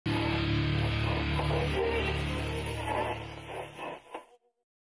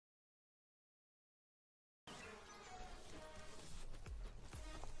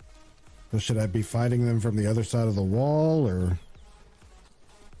So should I be fighting them from the other side of the wall, or?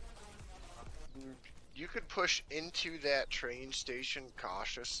 You could push into that train station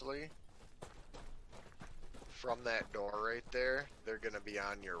cautiously. From that door right there, they're gonna be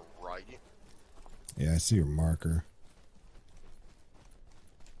on your right. Yeah, I see your marker.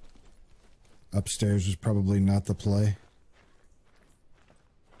 Upstairs is probably not the play.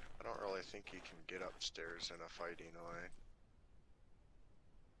 I don't really think you can get upstairs in a fighting way.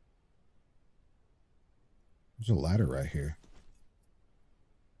 There's a ladder right here.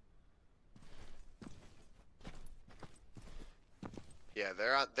 Yeah,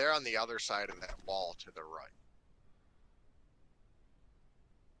 they're on the other side of that wall to the right.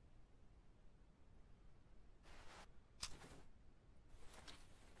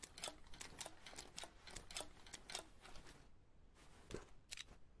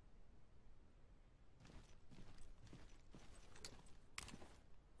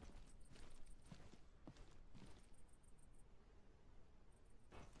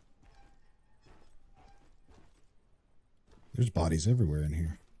 There's bodies everywhere in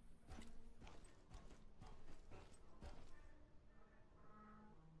here.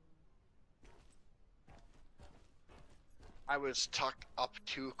 I was tucked up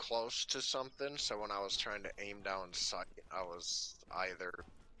too close to something, so when I was trying to aim down sight, I was either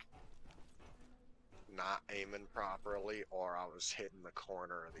not aiming properly or I was hitting the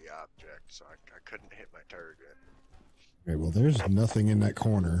corner of the object, so I couldn't hit my target. Okay, well, there's nothing in that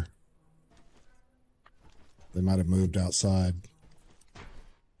corner. They might have moved outside.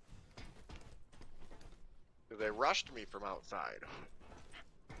 They rushed me from outside.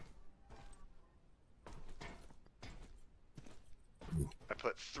 I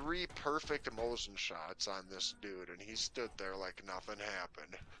put 3 perfect Mosin shots on this dude, and he stood there like nothing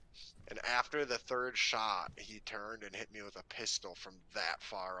happened. And after the 3rd shot, he turned and hit me with a pistol from that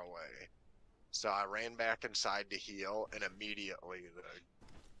far away. So I ran back inside to heal, and immediately the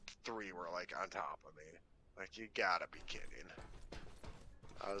 3 were like on top of me. Like, you gotta be kidding.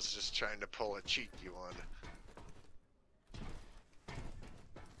 I was just trying to pull a cheeky one.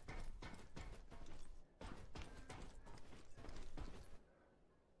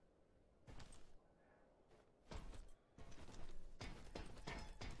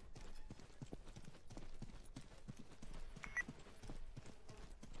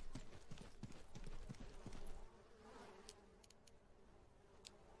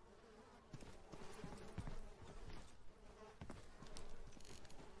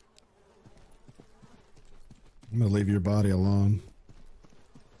 I'm gonna leave your body alone.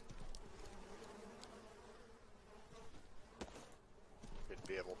 Should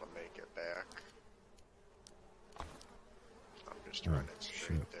be able to make it back. I'm just running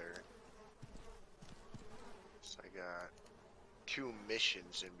straight there. So I got 2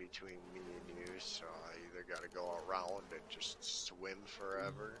 missions in between me and you, so I either gotta go around and just swim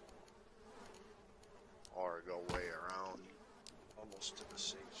forever, or go way around almost to the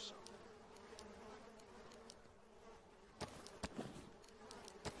safe zone.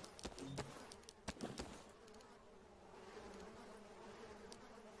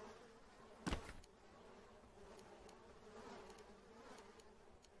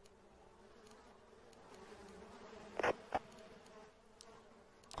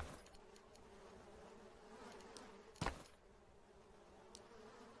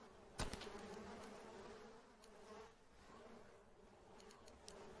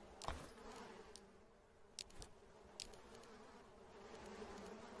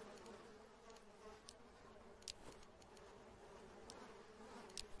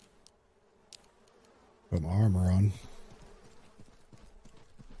 Put my armor on.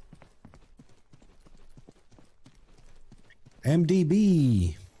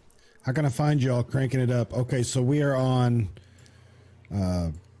 MDB. How can I find y'all cranking it up? Okay, so we are on.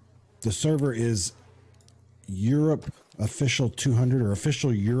 The server is Europe Official 200 or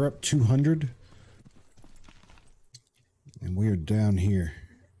Official Europe 200. And we are down here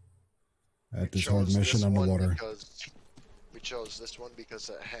at this hard mission on the water. We chose this one because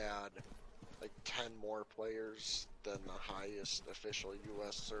it had like 10 more players than the highest official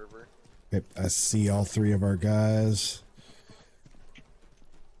US server. Yep, I see all 3 of our guys.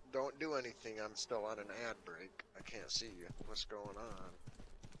 Don't do anything, I'm still on an ad break. I can't see you. What's going on?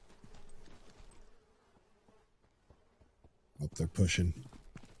 Oh, they're pushing.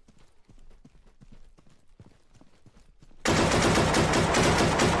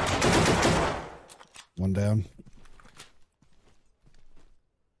 One down.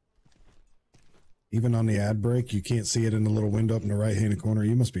 Even on the ad break, you can't see it in the little window up in the right-hand corner.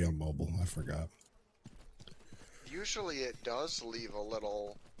 You must be on mobile. I forgot. Usually it does leave a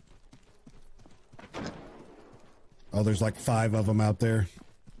little Oh, there's like 5 of them out there.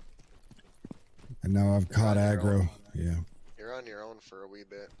 And now I've caught aggro. Yeah. You're on your own for a wee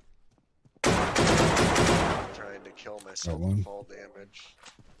bit. I'm trying to kill myself with fall damage.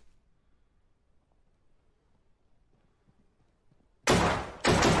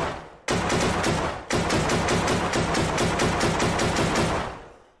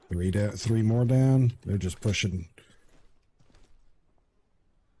 Three more down. They're just pushing.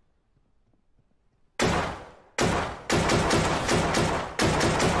 I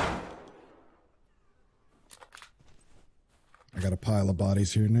got a pile of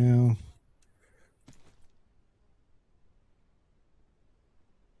bodies here now.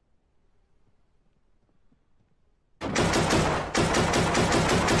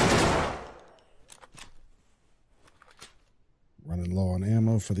 Running low on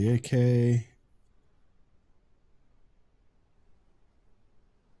ammo for the AK.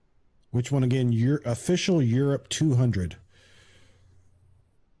 Which one again? Your official Europe 200.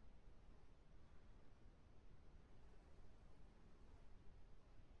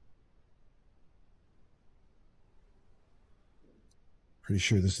 Pretty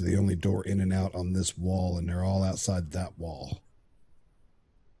sure this is the only door in and out on this wall, and they're all outside that wall.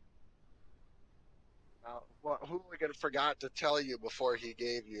 What Hooligan forgot to tell you before he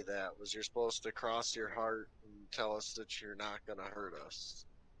gave you that was you're supposed to cross your heart and tell us that you're not going to hurt us.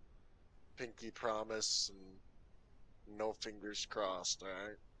 Pinky promise and no fingers crossed,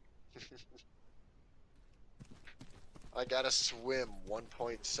 alright? I gotta swim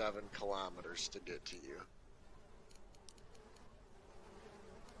 1.7 kilometers to get to you.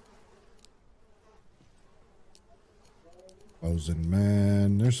 Frozen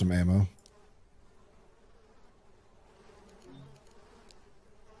man. There's some ammo.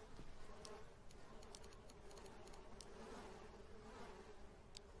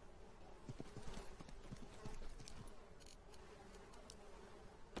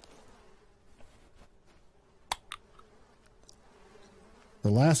 The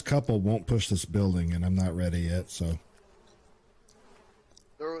last couple won't push this building, and I'm not ready yet, so.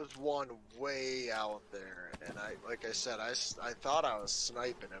 There was one way out there, and like I said, I thought I was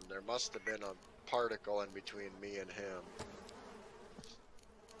sniping him. There must have been a particle in between me and him.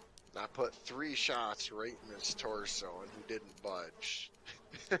 I put 3 shots right in his torso, and he didn't budge.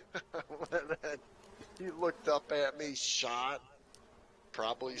 And then he looked up at me, shot,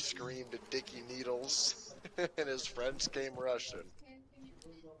 probably screamed Dicky Needles, and his friends came rushing.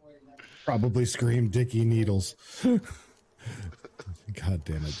 Probably screamed Dicky Needles. God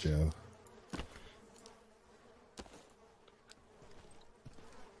damn it, Joe.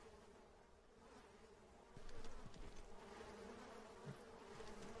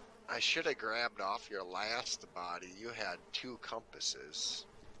 I should have grabbed off your last body. You had 2 compasses.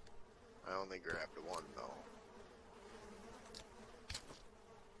 I only grabbed 1 though.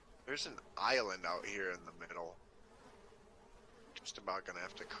 There's an island out here in the middle. Just about gonna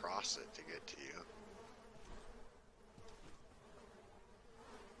have to cross it to get to you.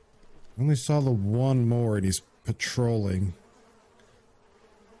 I only saw the one more, and he's patrolling.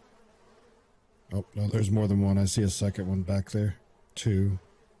 Oh, no, there's more than one. I see a second one back there. 2.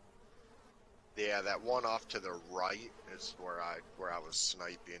 Yeah, that one off to the right is where I was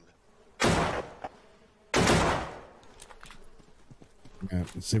sniping. Yeah,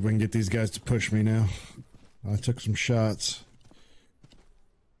 let's see if we can get these guys to push me now. I took some shots.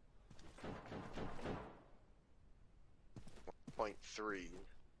 Point 3.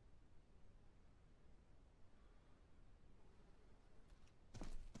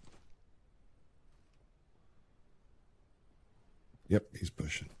 Yep, he's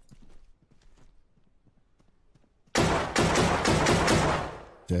pushing.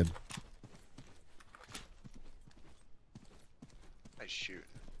 Dead. Nice shooting.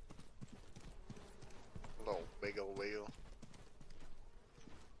 Little wiggle wheel.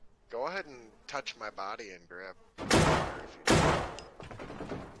 Go ahead and touch my body and grab.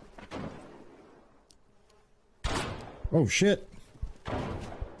 Oh shit.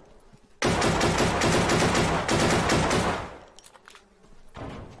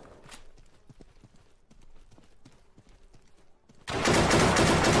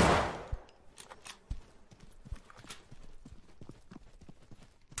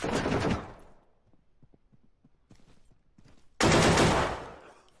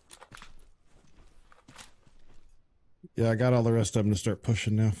 Yeah, I got all the rest of them to start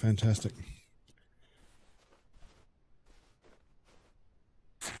pushing now. Fantastic.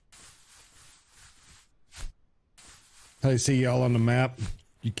 I see y'all on the map.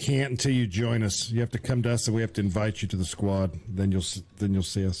 You can't until you join us. You have to come to us, and we have to invite you to the squad. Then you'll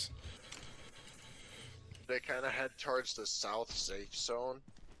see us. They kind of had towards the south safe zone.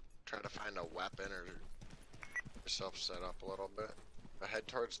 Try to find a weapon or yourself set up a little bit. But head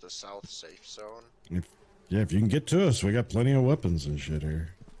towards the south safe zone. If you can get to us, we got plenty of weapons and shit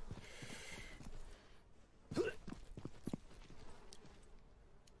here.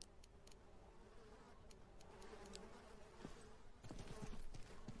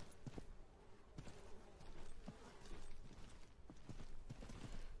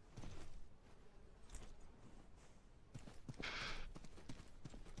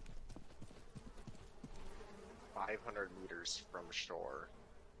 Meters from shore.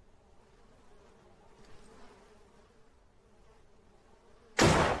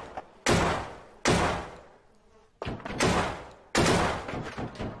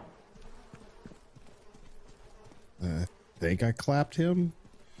 I think I clapped him.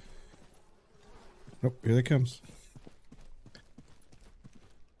 Nope, here it comes.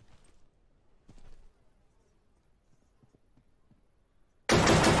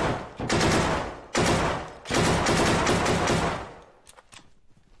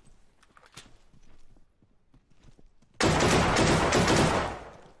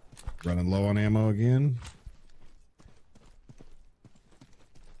 Running low on ammo again.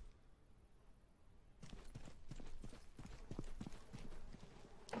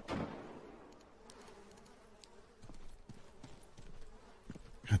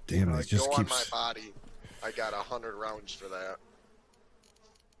 God damn, it just go keeps... on my body. I got 100 rounds for that.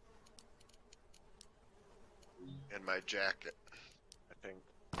 In my jacket, I think.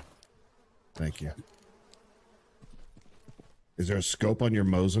 Thank you. Is there a scope on your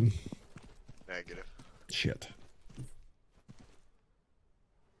Mosin? Negative. Shit.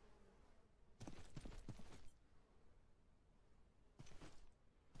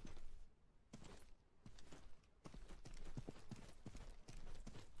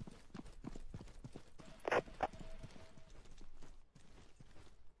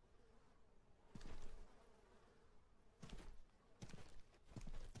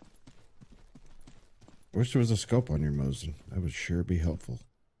 I wish there was a scope on your Mosin. That would sure be helpful.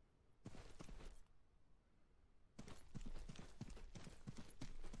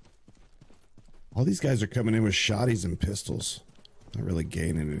 All these guys are coming in with shotties and pistols. Not really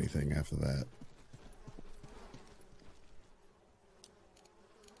gaining anything after that.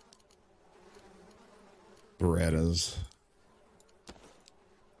 Berettas.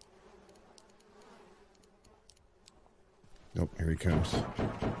 Nope, here he comes.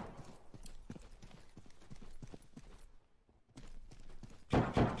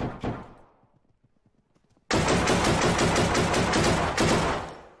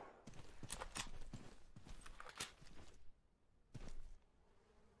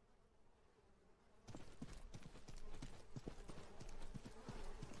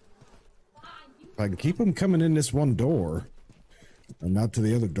 If I can keep them coming in this one door and not to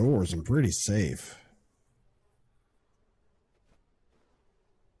the other doors, I'm pretty safe.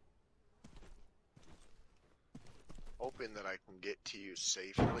 Hoping that I can get to you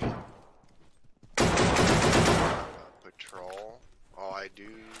safely. Patrol. Oh, I do.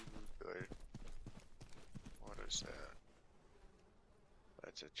 Good. What is that?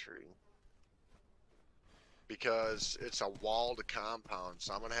 That's a tree. Because it's a walled compound,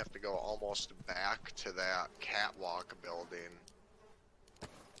 so I'm gonna have to go almost back to that catwalk building.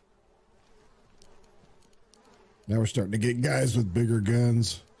 Now we're starting to get guys with bigger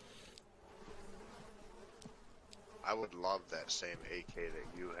guns. I would love that same AK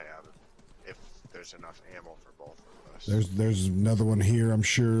that you have, if there's enough ammo for both of us. There's another one here, I'm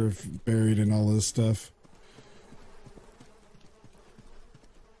sure, buried in all this stuff.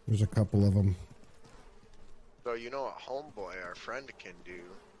 There's a couple of them. So you know what Homeboy, our friend, can do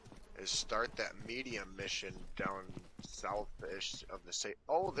is start that medium mission down south-ish of the safe.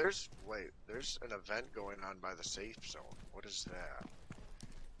 Oh, there's an event going on by the safe zone. What is that?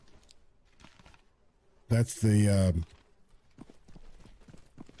 That's the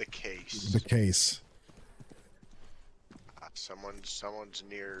case. The case. Someone's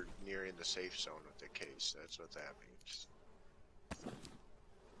nearing the safe zone with the case. That's what that means.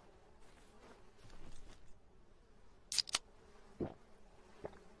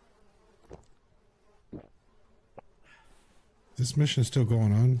 This mission is still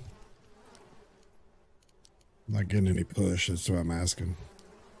going on. I'm not getting any push, that's what I'm asking.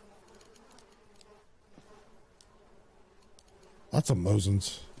 Lots of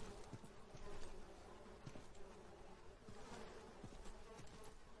Mosins.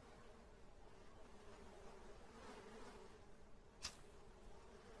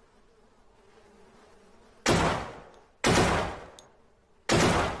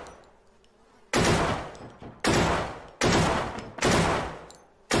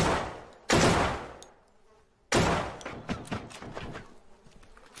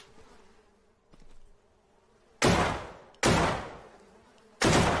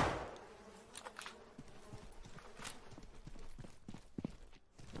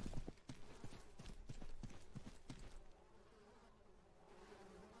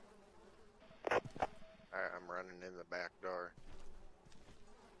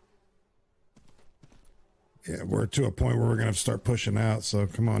 Yeah, we're to a point where we're gonna have to start pushing out. So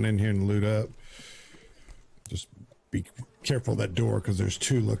come on in here and loot up. Just be careful of that door because there's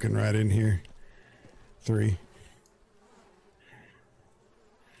 2 looking right in here. 3.